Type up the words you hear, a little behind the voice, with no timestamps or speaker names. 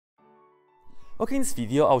Okay, in this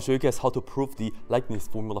video, I'll show you guys how to prove the Leibniz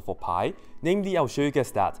formula for pi. Namely, I'll show you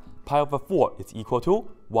guys that pi over 4 is equal to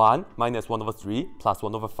 1 minus 1 over 3 plus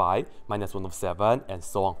 1 over 5 minus 1 over 7 and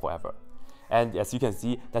so on forever. And as you can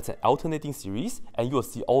see, that's an alternating series, and you will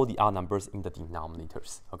see all the R numbers in the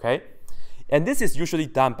denominators, okay? And this is usually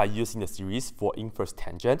done by using the series for inverse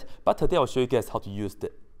tangent, but today I'll show you guys how to use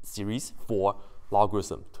the series for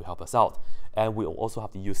logarithm to help us out. And we'll also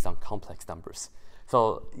have to use some complex numbers.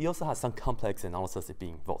 So you also have some complex analysis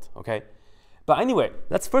being involved, okay? But anyway,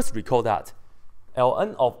 let's first recall that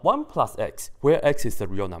ln of 1 plus x, where x is the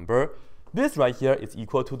real number, this right here is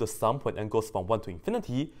equal to the sum when n goes from 1 to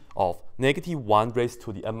infinity of negative 1 raised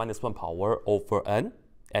to the n minus 1 power over n,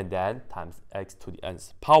 and then times x to the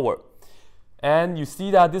nth power. And you see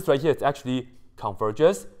that this right here is actually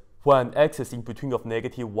converges when x is in between of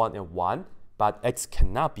negative 1 and 1, but x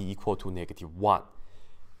cannot be equal to negative 1.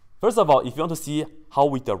 First of all, if you want to see how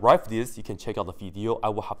we derive this, you can check out the video. I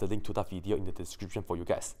will have the link to that video in the description for you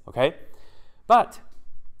guys, okay? But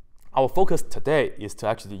our focus today is to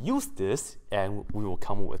actually use this, and we will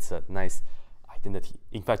come with a nice identity.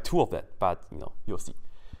 In fact, two of them, but you'll see.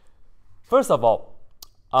 First of all,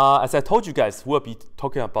 as I told you guys, we'll be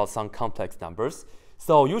talking about some complex numbers.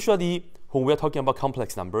 So usually, when we're talking about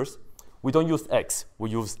complex numbers, we don't use x,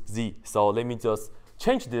 we use z. So let me just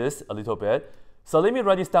change this a little bit. So let me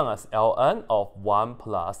write this down as ln of 1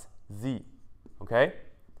 plus z, okay?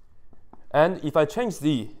 And if I change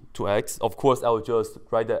z to x, of course, I will just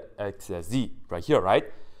write the x as z right here,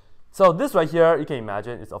 right? So this right here, you can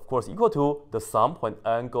imagine, is of course equal to the sum when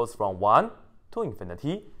n goes from 1 to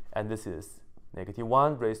infinity, and this is negative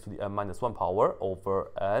 1 raised to the n minus 1 power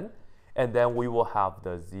over n, and then we will have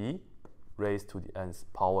the z raised to the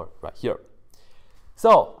nth power right here.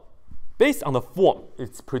 So based on the form,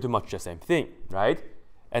 it's pretty much the same thing, right?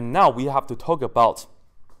 And now we have to talk about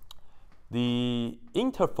the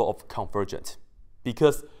interval of convergent,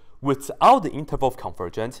 because without the interval of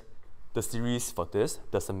convergent, the series for this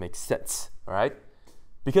doesn't make sense, all right?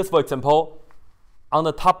 Because for example, on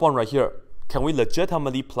the top one right here, can we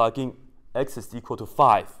legitimately plug in x is equal to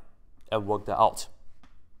 5 and work that out?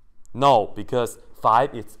 No, because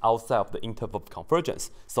 5 is outside of the interval of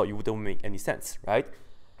convergence, so it wouldn't make any sense, right?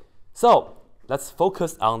 So let's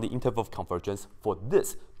focus on the interval of convergence for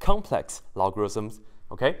this complex logarithms,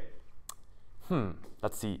 okay?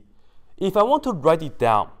 Let's see. If I want to write it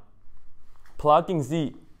down, plugging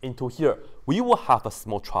z into here, we will have a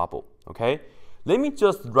small trouble, okay? Let me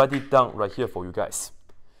just write it down right here for you guys.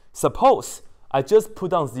 Suppose I just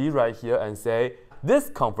put down z right here and say this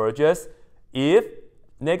converges if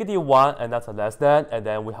negative 1 and that's a less than, and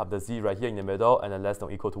then we have the z right here in the middle and then less than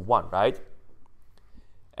or equal to 1, right?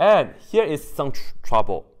 And here is some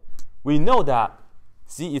trouble. We know that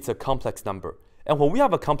z is a complex number. And when we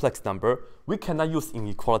have a complex number, we cannot use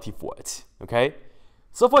inequality for it, okay?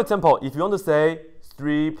 So for example, if you want to say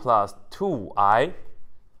 3 plus 2i,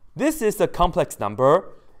 this is a complex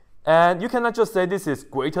number, and you cannot just say this is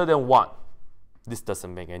greater than 1. This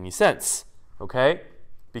doesn't make any sense, okay?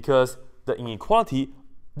 Because the inequality,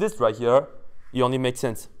 this right here, it only makes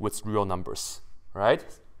sense with real numbers, right?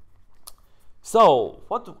 So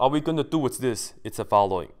what are we going to do with this? It's the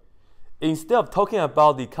following. Instead of talking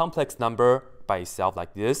about the complex number by itself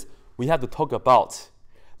like this, we have to talk about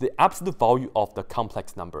the absolute value of the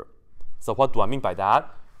complex number. So what do I mean by that?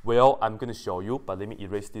 Well, I'm going to show you, but let me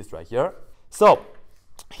erase this right here. So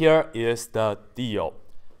here is the deal.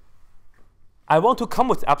 I want to come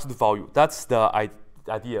with absolute value. That's the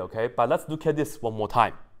idea, okay? But let's look at this one more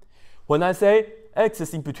time. When I say x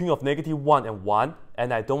is in between of negative 1 and 1,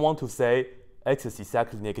 and I don't want to say x is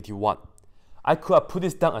exactly negative 1. I could have put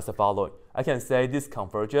this down as the following. I can say this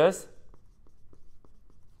converges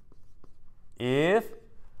if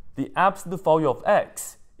the absolute value of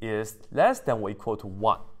x is less than or equal to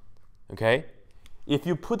 1. Okay? If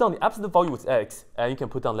you put down the absolute value with x, and you can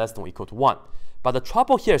put down less than or equal to 1. But the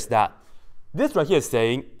trouble here is that this right here is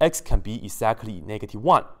saying x can be exactly negative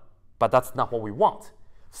 1. But that's not what we want.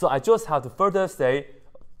 So I just have to further say,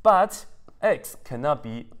 but x cannot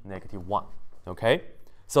be negative 1. Okay?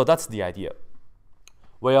 So that's the idea.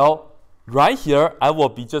 Well, right here, I will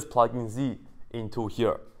be just plugging z into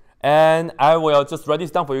here. And I will just write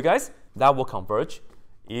this down for you guys. That will converge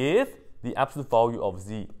if the absolute value of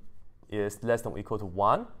z is less than or equal to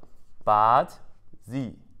 1, but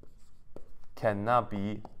z cannot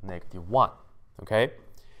be negative 1. Okay?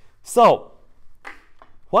 So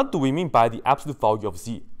what do we mean by the absolute value of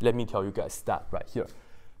z? Let me tell you guys that right here.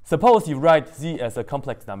 Suppose you write z as a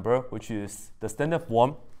complex number, which is the standard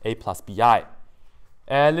form a plus bi.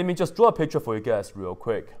 And let me just draw a picture for you guys real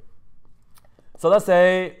quick. So let's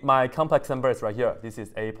say my complex number is right here. This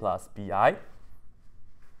is a plus bi.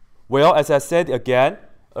 Well, as I said again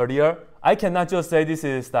earlier, I cannot just say this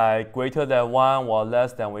is like greater than 1 or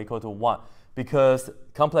less than or equal to 1, because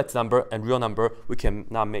complex number and real number, we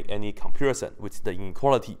cannot make any comparison with the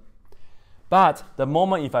inequality. But the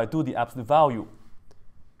moment if I do the absolute value,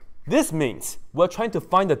 this means we're trying to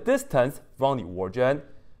find the distance from the origin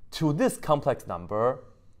to this complex number,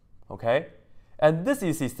 okay? And this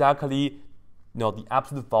is exactly the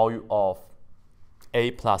absolute value of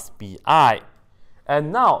a plus bi. And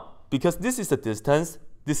now, because this is the distance,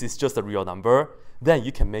 this is just a real number, then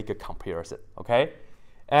you can make a comparison, okay?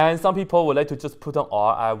 And some people would like to just put on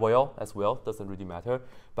r, I will as well, doesn't really matter.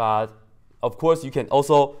 But of course, you can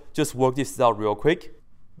also just work this out real quick.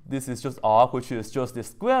 This is just r, which is just the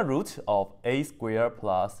square root of a squared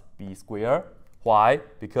plus b squared. Why?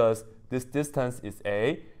 Because this distance is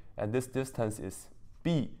a, and this distance is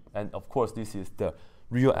b. And of course, this is the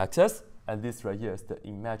real axis, and this right here is the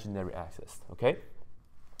imaginary axis, okay?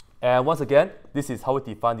 And once again, this is how we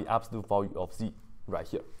define the absolute value of z right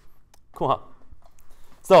here. Cool, huh?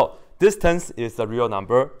 So distance is a real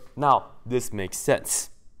number. Now, this makes sense,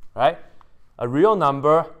 right? A real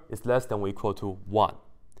number is less than or equal to 1.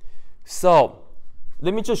 So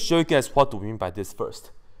let me just show you guys what do we mean by this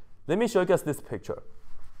first. Let me show you guys this picture.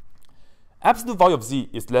 Absolute value of z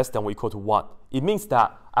is less than or equal to 1. It means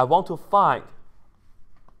that I want to find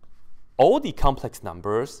all the complex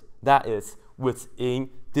numbers that is within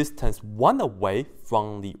distance 1 away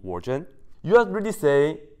from the origin. You are really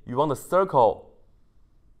saying you want a circle,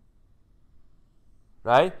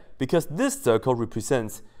 right? Because this circle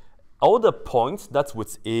represents all the points that's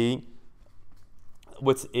within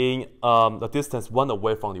the distance 1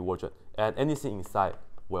 away from the origin, and anything inside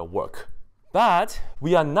will work. But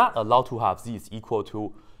we are not allowed to have z is equal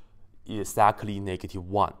to exactly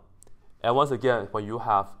 -1. And once again, when you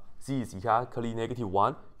have z is exactly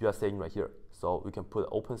 -1, you are saying right here. So we can put an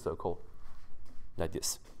open circle like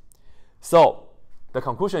this. So the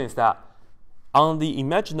conclusion is that on the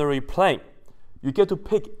imaginary plane, you get to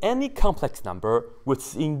pick any complex number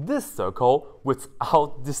within this circle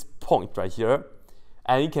without this point right here,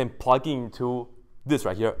 and you can plug into this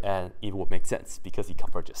right here, and it will make sense because it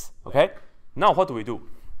converges, okay? Now what do we do?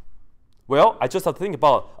 Well, I just have to think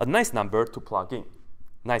about a nice number to plug in.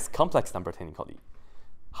 Nice complex number technically.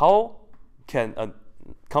 How can a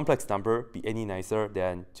complex number be any nicer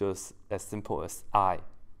than just as simple as I?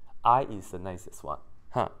 I is the nicest one,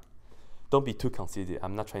 huh? Don't be too conceited.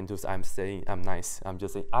 I'm not trying to say I'm saying I'm nice. I'm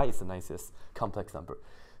just saying I is the nicest complex number.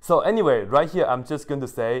 So anyway, right here, I'm just going to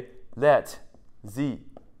say let z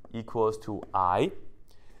equals to I.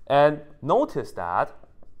 And notice that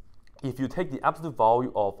if you take the absolute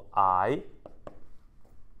value of I,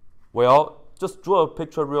 well, just draw a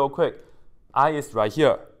picture real quick. I is right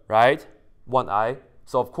here, right? 1i.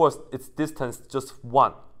 So of course, its distance just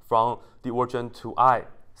 1 from the origin to I.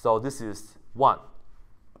 So this is 1,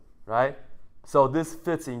 right? So this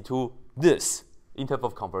fits into this interval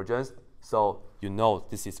of convergence. So you know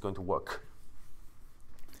this is going to work.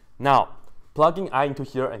 Now, plugging I into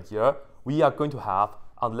here and here, we are going to have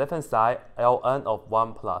on the left-hand side ln of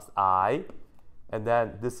 1 plus I. And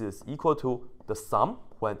then this is equal to the sum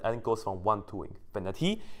when n goes from 1 to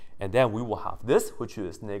infinity. And then we will have this, which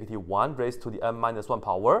is -1 raised to the n minus 1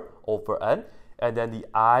 power over n. And then the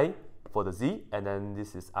I for the z, and then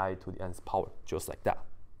this is I to the nth power, just like that.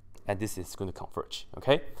 And this is going to converge,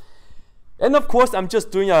 okay? And of course, I'm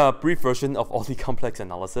just doing a brief version of all the complex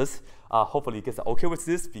analysis. Hopefully you guys are okay with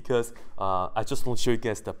this, because I just want to show you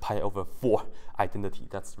guys the pi over 4 identity.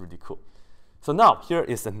 That's really cool. So now, here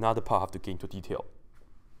is another part I have to get into detail.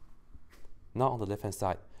 Now on the left-hand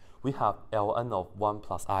side, we have ln of 1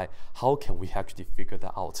 plus I. How can we actually figure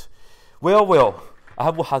that out? Well, I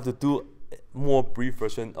will have to do a more brief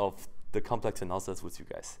version of the complex analysis with you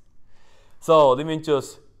guys. So let me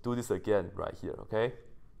just do this again right here, okay?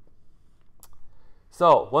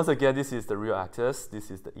 So once again, this is the real axis.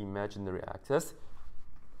 This is the imaginary axis.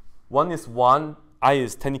 1 is 1. I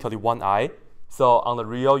is technically 1i. So on the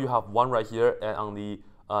real, you have 1 right here, and on the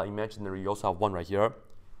imaginary, you also have 1 right here.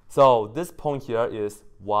 So this point here is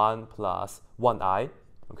 1 plus 1i,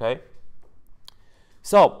 okay?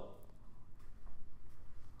 So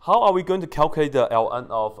how are we going to calculate the ln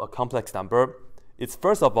of a complex number? It's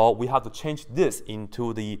first of all, we have to change this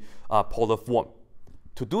into the polar form.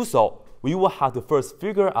 To do so, we will have to first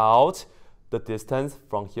figure out the distance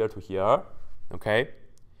from here to here, okay?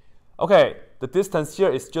 Okay, the distance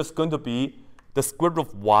here is just going to be the square root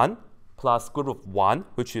of 1 plus square root of 1,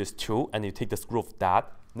 which is 2, and you take the square root of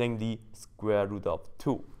that, namely square root of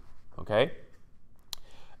 2, okay?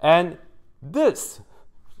 And this,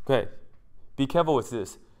 okay, be careful with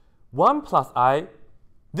this. 1 plus I,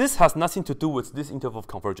 this has nothing to do with this interval of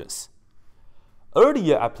convergence.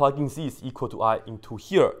 Earlier, I plug in z is equal to I into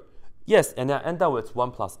here. Yes, and I end up with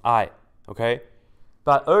 1 plus I, okay?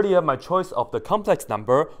 But earlier, my choice of the complex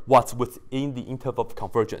number was within the interval of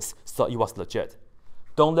convergence, so it was legit.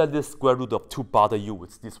 Don't let this square root of 2 bother you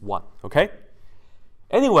with this 1, okay?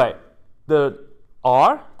 Anyway, the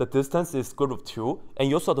r, the distance, is square root of 2, and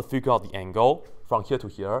you also have to figure out the angle from here to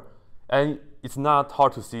here. And it's not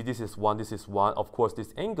hard to see, this is 1, this is 1. Of course,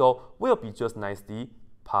 this angle will be just nicely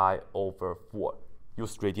pi over 4.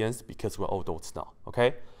 Use radians because we're all adults now,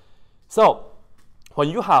 okay? So, when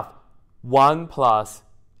you have 1 plus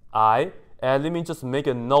I, and let me just make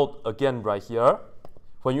a note again right here.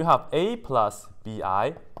 When you have a plus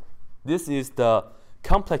bi, this is the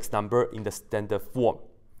complex number in the standard form.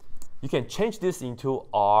 You can change this into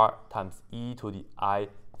r times e to the I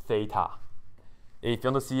theta. If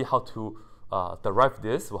you want to see how to derive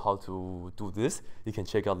this or how to do this, you can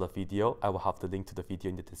check out the video. I will have the link to the video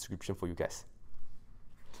in the description for you guys.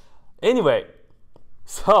 Anyway,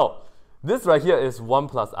 so this right here is 1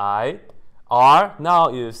 plus I. R now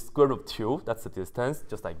is square root of 2. That's the distance,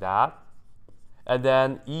 just like that. And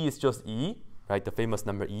then E is just E, right? The famous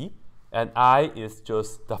number E. And I is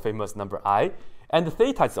just the famous number I. And the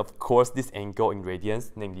theta is, of course, this angle in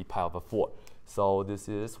radians, namely pi over 4. So this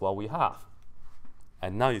is what we have.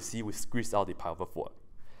 And now you see we squeeze out the pi over 4.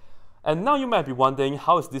 And now you might be wondering,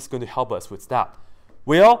 how is this going to help us with that?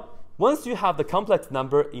 Well, once you have the complex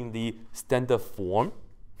number in the standard form,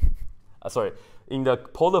 in the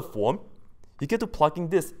polar form, you get to plugging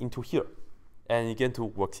this into here. And you get to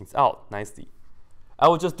work things out nicely. I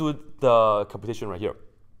will just do the computation right here.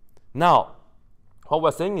 Now, what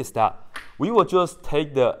we're saying is that we will just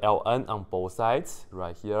take the ln on both sides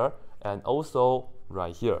right here and also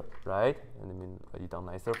right here, right? And let me write it down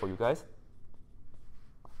nicer for you guys.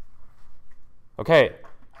 Okay,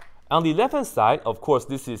 on the left-hand side, of course,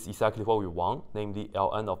 this is exactly what we want, namely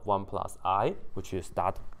ln of 1 plus I, which is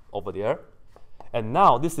that over there. And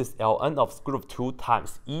now this is ln of square root of 2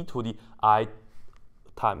 times e to the I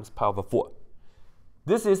times pi over 4.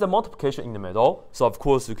 This is a multiplication in the middle, so of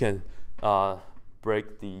course you can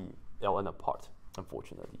break the ln apart,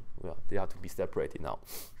 unfortunately. Yeah, they have to be separated now.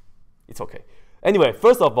 It's okay. Anyway,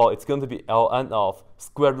 first of all, it's going to be ln of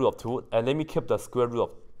square root of 2, and let me keep the square root of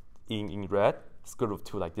in red, square root of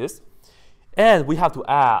 2 like this. And we have to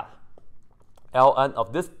add ln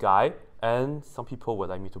of this guy, and some people would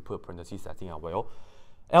like me to put parentheses, I think I will.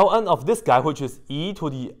 ln of this guy, which is e to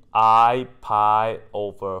the I pi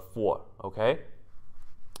over 4, okay?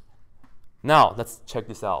 Now, let's check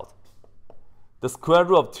this out. The square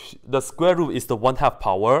root is the 1/2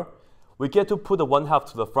 power. We get to put the 1/2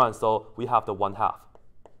 to the front, so we have the 1/2.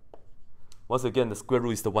 Once again, the square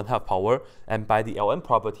root is the 1/2 power, and by the ln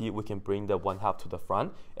property, we can bring the 1/2 to the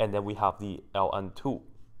front, and then we have the ln2.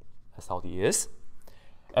 That's how it is.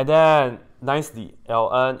 And then, nicely,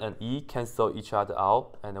 ln and e cancel each other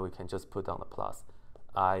out, and then we can just put down the plus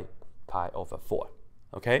I pi over 4,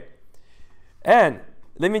 okay? And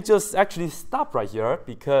let me just actually stop right here,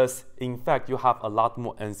 because in fact, you have a lot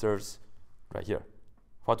more answers right here.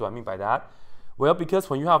 What do I mean by that? Well, because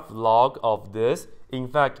when you have log of this, in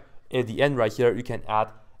fact, at the end right here, you can add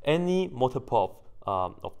any multiple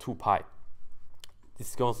of 2 pi.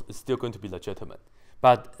 It's still going to be legitimate.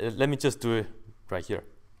 But let me just do it right here,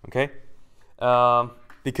 okay?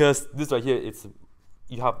 Because this right here,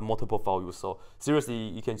 you have multiple values. So seriously,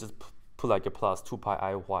 you can just put like a plus 2 pi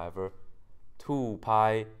I, whatever. 2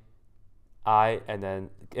 pi I, and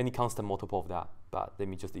then any constant multiple of that. But let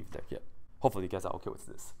me just leave that here. Hopefully you guys are okay with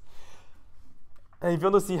this. And if you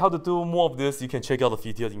want to see how to do more of this, you can check out the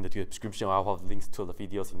videos in the description. I'll have links to the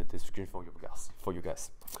videos in the description for you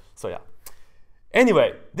guys. So yeah.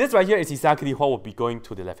 Anyway, this right here is exactly what will be going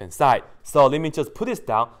to the left-hand side. So let me just put this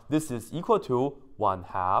down. This is equal to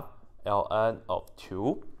 1/2 ln of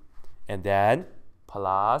 2, and then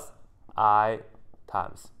plus I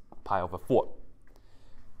times pi over 4.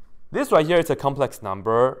 This right here is a complex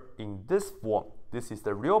number in this form. This is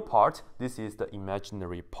the real part. This is the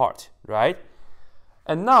imaginary part, right?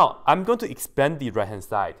 And now I'm going to expand the right-hand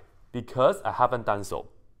side because I haven't done so.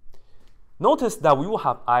 Notice that we will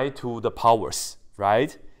have I to the powers,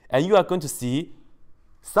 right? And you are going to see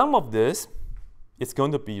some of this is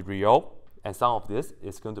going to be real and some of this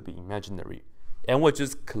is going to be imaginary. And we'll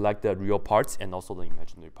just collect the real parts and also the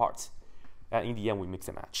imaginary parts. And in the end, we mix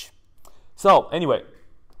and match. So anyway,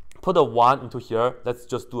 put a 1 into here. Let's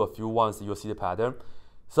just do a few ones. You'll see the pattern.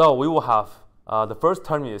 So we will have the first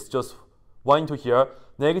term is just 1 into here.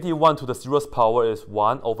 Negative 1 to the 0th power is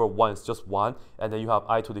 1 over 1 is just 1. And then you have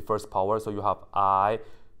I to the first power, so you have I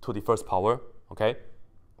to the first power, okay?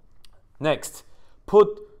 Next,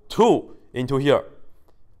 put 2 into here.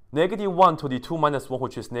 Negative 1 to the 2 minus 1,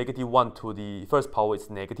 which is negative 1 to the first power, is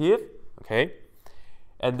negative, okay?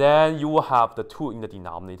 And then you will have the 2 in the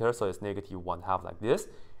denominator, so it's negative 1/2 like this.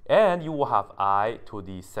 And you will have I to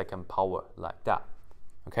the second power like that,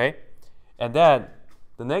 okay? And then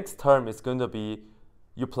the next term is going to be,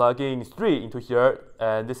 you plug in 3 into here,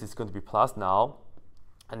 and this is going to be plus now.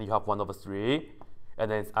 And you have 1 over 3,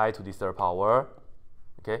 and then it's I to the third power,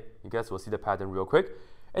 okay? You guys will see the pattern real quick.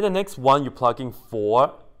 And the next one, you plug in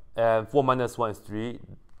 4, and 4 minus 1 is 3.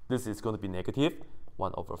 This is going to be negative,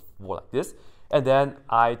 1 over 4 like this. And then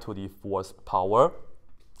I to the 4th power,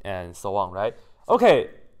 and so on, right? Okay,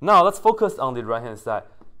 now let's focus on the right-hand side.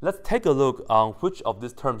 Let's take a look on which of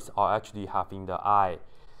these terms are actually having the I.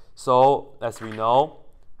 So, as we know,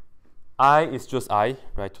 I is just I,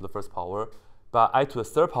 right, to the first power. But I to the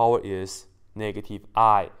third power is negative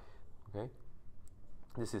I, okay?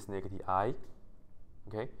 This is negative I,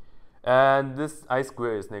 okay? And this I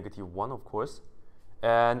squared is negative 1, of course.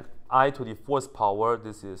 And I to the 4th power,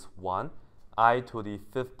 this is 1. I to the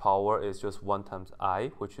 5th power is just 1 times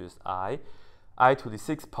I, which is I. I to the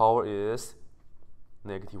 6th power is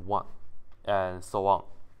negative 1, and so on,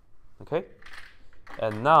 okay?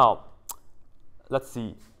 And now, let's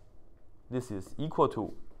see. This is equal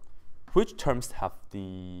to, which terms have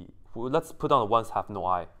the, let's put on the ones have no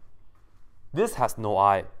I. This has no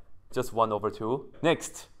I, just 1 over 2.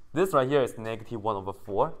 Next, this right here is negative 1 over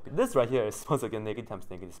 4. This right here is, once again, negative times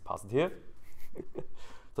negative is positive.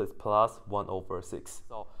 So it's plus 1 over 6.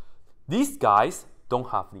 So these guys don't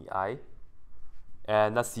have the I.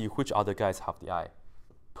 And let's see which other guys have the I.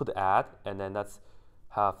 Put the add, and then let's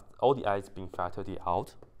have all the i's being factored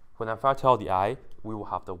out. When I factor out the I, we will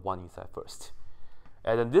have the 1 inside first.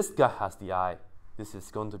 And then this guy has the I. This is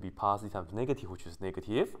going to be positive times negative, which is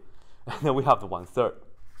negative. And then we have the 1/3.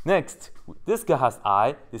 Next, this guy has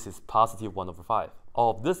I. This is positive 1 over 5.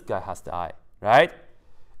 All of this guy has the I, right?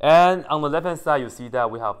 And on the left-hand side, you see that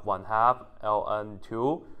we have 1/2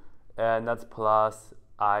 ln2, and that's plus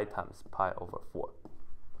I times pi over 4.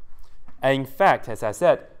 And in fact, as I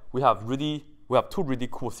said, we have two really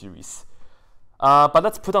cool series. But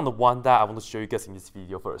let's put on the one that I want to show you guys in this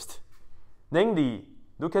video first. Namely,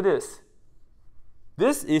 look at this.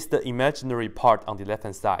 This is the imaginary part on the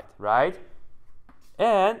left-hand side, right?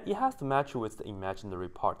 And it has to match with the imaginary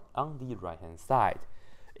part on the right-hand side.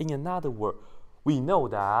 In another word, we know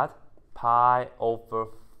that pi over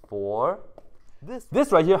 4,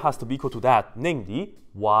 this right here has to be equal to that, namely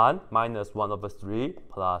 1 minus 1 over 3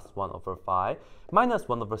 plus 1 over 5 minus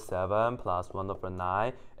 1 over 7 plus 1 over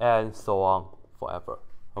 9, and so on forever.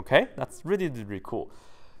 Okay, that's really, really cool.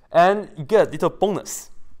 And you get a little bonus.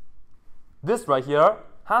 This right here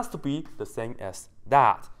has to be the same as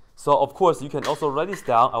that. So of course, you can also write this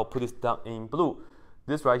down. I'll put this down in blue.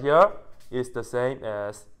 This right here is the same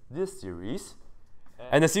as this series.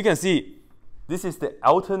 And as you can see, this is the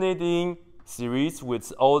alternating series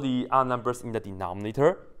with all the odd numbers in the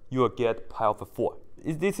denominator. You will get pi over 4.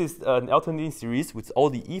 This is an alternating series with all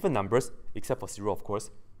the even numbers, except for 0, of course.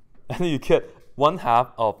 And then you get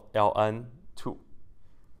 1/2 of ln2.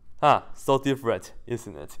 So different,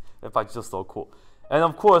 isn't it? But just so cool. And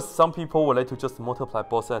of course, some people would like to just multiply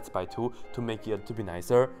both sides by 2 to make it a little bit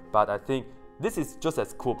nicer. But I think this is just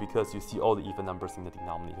as cool because you see all the even numbers in the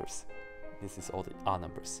denominators. This is all the odd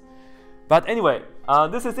numbers. But anyway,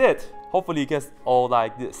 this is it. Hopefully you guys all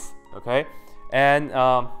like this, okay? And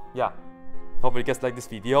yeah, hopefully you guys like this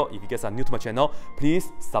video. If you guys are new to my channel, please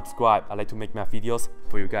subscribe. I like to make my videos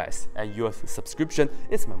for you guys. And your subscription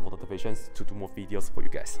is my motivation to do more videos for you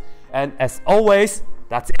guys. And as always,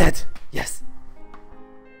 that's it. Yes.